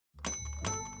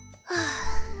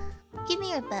give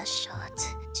me your best shot.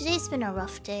 Today's been a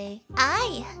rough day.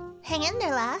 Aye! Hang in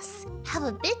there, lass. Have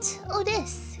a bit o'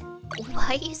 this. Why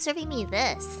are you serving me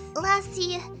this?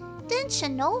 Lassie, didn't you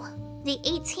know? The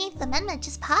 18th Amendment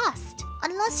just passed.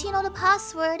 Unless you know the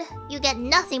password, you get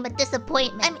nothing but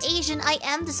disappointment. I'm Asian, I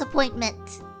am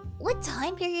disappointment. What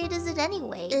time period is it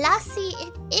anyway? Lassie,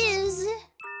 it is...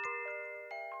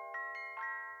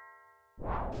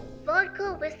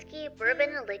 Vodka, whiskey,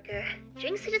 bourbon, and liquor.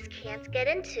 Drinks you just can't get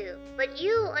into. But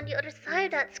you, on the other side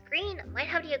of that screen, might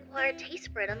have the acquired taste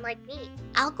for it, unlike me.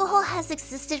 Alcohol has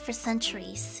existed for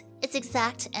centuries. Its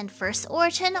exact and first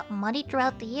origin muddied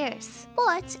throughout the years.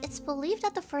 But it's believed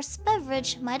that the first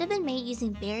beverage might have been made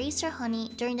using berries or honey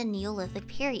during the Neolithic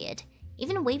period.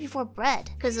 Even way before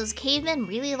bread, because those cavemen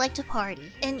really liked to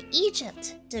party. In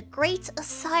Egypt, the great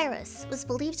Osiris was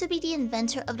believed to be the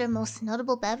inventor of their most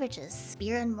notable beverages,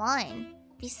 beer and wine.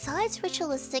 Besides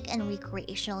ritualistic and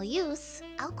recreational use,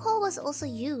 alcohol was also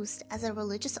used as a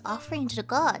religious offering to the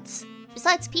gods,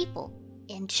 besides people.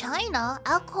 In China,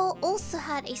 alcohol also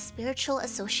had a spiritual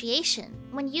association.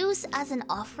 When used as an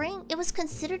offering, it was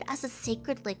considered as a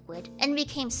sacred liquid and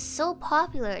became so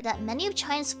popular that many of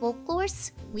China's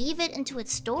folklores weave it into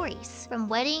its stories. From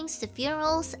weddings to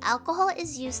funerals, alcohol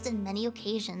is used in many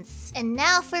occasions. And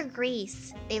now for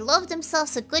Greece. They love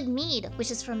themselves a good mead,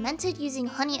 which is fermented using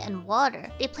honey and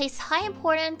water. They place high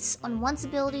importance on one's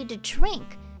ability to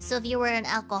drink. So if you were an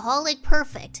alcoholic,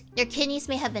 perfect. Your kidneys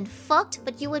may have been fucked,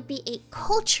 but you would be a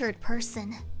cultured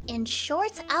person. In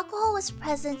short, alcohol was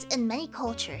present in many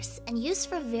cultures and used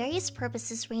for various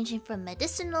purposes ranging from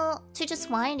medicinal to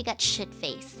just wanting to get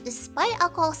shit-faced. Despite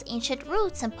alcohol's ancient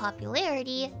roots and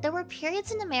popularity, there were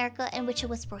periods in America in which it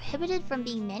was prohibited from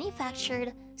being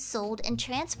manufactured, sold, and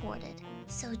transported.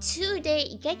 So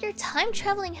today, get your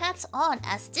time-traveling hats on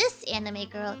as this anime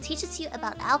girl teaches you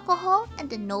about alcohol and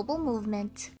the noble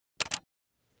movement.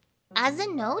 As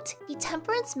a note, the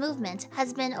temperance movement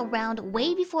has been around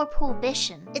way before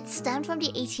Prohibition. It stemmed from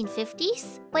the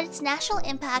 1850s, but its national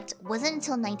impact wasn't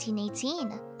until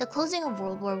 1918, the closing of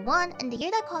World War I and the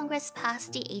year that Congress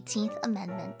passed the 18th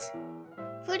Amendment.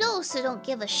 For those who don't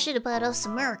give a shit about us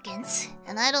Americans,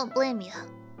 and I don't blame you.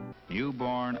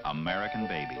 Newborn American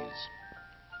babies.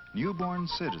 Newborn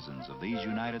citizens of these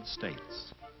United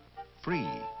States. Free,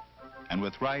 and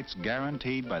with rights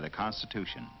guaranteed by the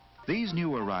Constitution. These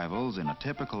new arrivals in a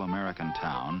typical American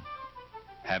town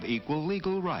have equal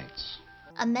legal rights.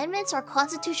 Amendments are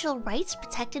constitutional rights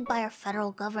protected by our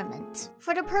federal government.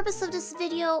 For the purpose of this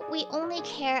video, we only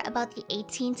care about the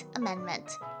 18th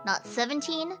Amendment, not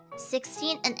 17,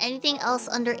 16, and anything else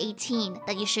under 18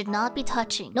 that you should not be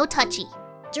touching. No touchy.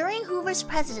 During Hoover's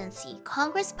presidency,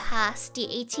 Congress passed the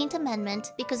 18th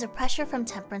Amendment because of pressure from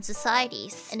temperance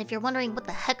societies. And if you're wondering what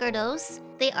the heck are those,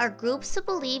 they are groups who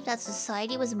believe that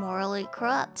society was morally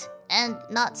corrupt. And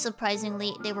not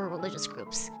surprisingly, they were religious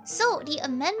groups. So, the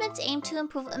amendments aimed to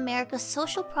improve America's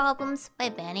social problems by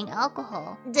banning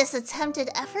alcohol. This attempted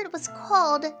effort was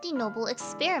called the Noble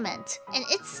Experiment, and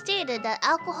it stated that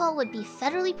alcohol would be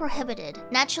federally prohibited.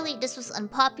 Naturally, this was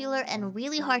unpopular and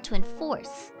really hard to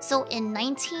enforce. So in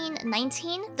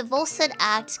 1919, the Volstead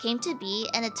Act came to be,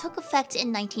 and it took effect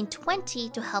in 1920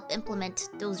 to help implement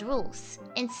those rules.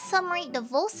 In summary, the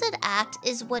Volstead Act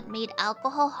is what made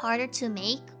alcohol harder to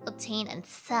make, obtain, and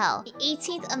sell. The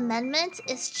 18th Amendment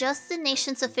is just the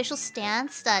nation's official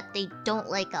stance that they don't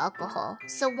like alcohol.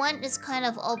 So one is kind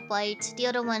of all bite, the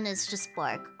other one is just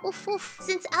bark. Oof oof.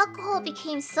 Since alcohol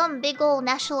became some big ol'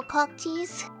 national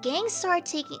cocktease, gangs started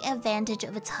taking advantage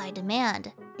of its high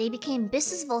demand. They became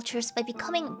business vultures by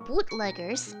becoming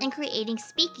bootleggers and creating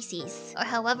speakeasies, or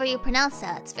however you pronounce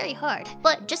that, it's very hard.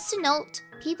 But just to note,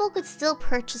 people could still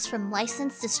purchase from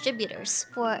licensed distributors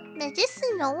for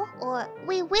medicinal or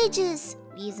wages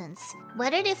reasons.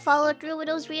 Whether they follow through with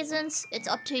those reasons, it's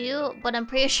up to you, but I'm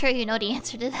pretty sure you know the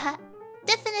answer to that.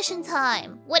 Definition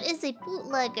time! What is a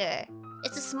bootlegger?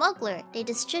 It's a smuggler. They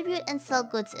distribute and sell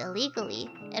goods illegally.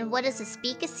 And what is a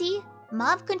speakeasy?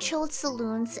 Mob-controlled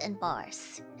saloons and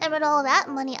bars. And with all that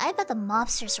money, I bet the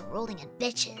mobsters are rolling in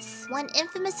bitches. One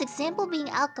infamous example being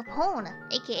Al Capone,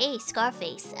 aka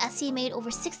Scarface, as he made over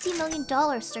 $60 million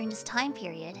during this time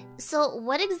period. So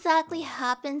what exactly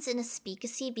happens in a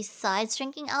speakeasy besides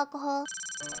drinking alcohol?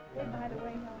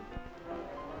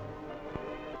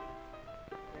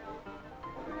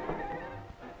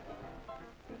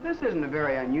 This isn't a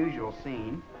very unusual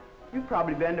scene. You've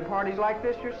probably been to parties like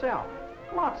this yourself.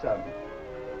 Lots of them.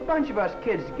 A bunch of us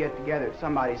kids get together at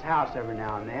somebody's house every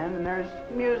now and then, and there's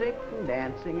music and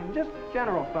dancing and just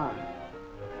general fun.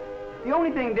 The only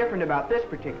thing different about this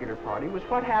particular party was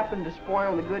what happened to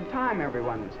spoil the good time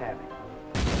everyone was having.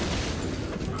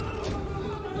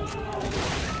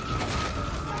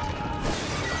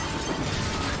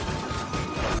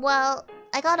 Well,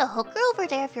 I got a hooker over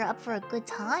there if you're up for a good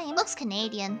time. Looks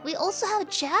Canadian. We also have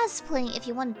jazz playing if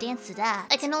you want to dance to that.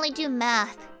 I can only do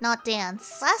math, not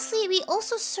dance. Lastly, we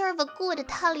also serve a good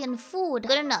Italian food.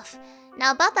 Good enough.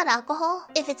 Now about that alcohol,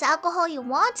 if it's alcohol you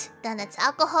want, then it's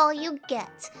alcohol you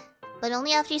get. But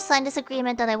only after you sign this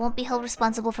agreement that I won't be held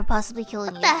responsible for possibly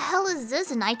killing you. What the hell is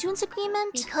this, an iTunes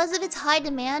agreement? Because of its high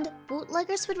demand,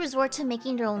 bootleggers would resort to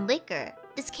making their own liquor.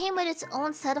 This came with its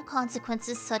own set of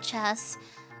consequences such as...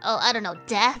 oh, I don't know,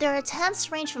 death? Their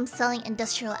attempts range from selling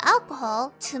industrial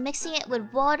alcohol to mixing it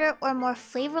with water or more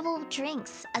flavorful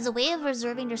drinks as a way of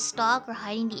reserving their stock or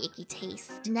hiding the icky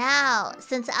taste. Now,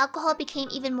 since alcohol became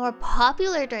even more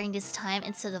popular during this time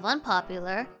instead of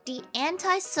unpopular, the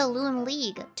Anti-Saloon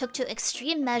League took to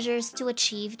extreme measures to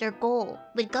achieve their goal.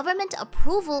 With government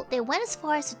approval, they went as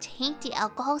far as to taint the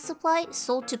alcohol supply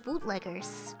sold to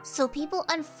bootleggers. So people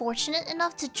unfortunate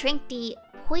enough to drink the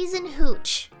poison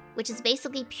hooch, which is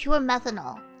basically pure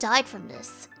methanol, died from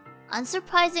this.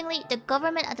 Unsurprisingly, the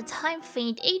government at the time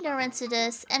feigned ignorance to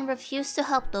this and refused to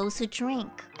help those who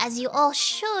drink. As you all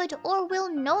should or will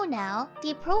know now,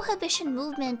 the Prohibition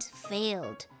Movement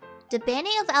failed. The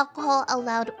banning of alcohol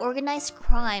allowed organized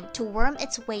crime to worm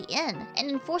its way in, and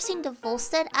enforcing the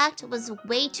Volstead Act was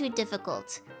way too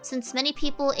difficult, since many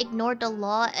people ignored the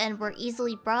law and were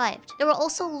easily bribed. There were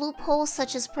also loopholes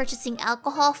such as purchasing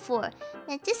alcohol for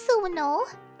medicinal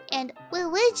and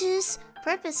religious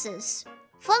purposes.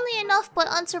 Funnily enough, but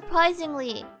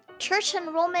unsurprisingly, church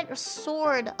enrollment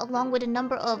soared along with a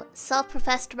number of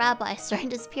self-professed rabbis during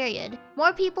this period.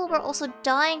 More people were also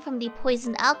dying from the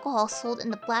poisoned alcohol sold in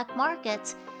the black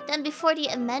market than before the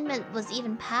amendment was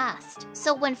even passed.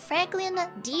 So when Franklin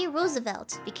D.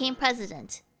 Roosevelt became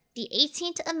president, the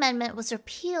 18th Amendment was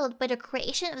repealed by the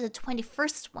creation of the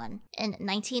 21st one in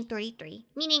 1933,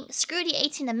 meaning screw the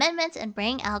 18th Amendment and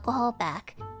bring alcohol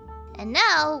back. And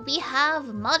now we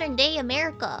have modern-day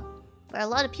America, where a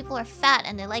lot of people are fat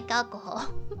and they like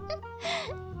alcohol.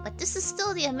 But this is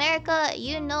still the America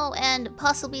you know and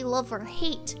possibly love or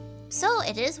hate. So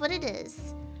it is what it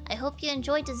is. I hope you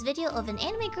enjoyed this video of an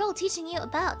anime girl teaching you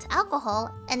about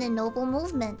alcohol and a noble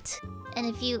movement. And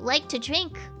if you like to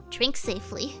drink, drink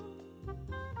safely.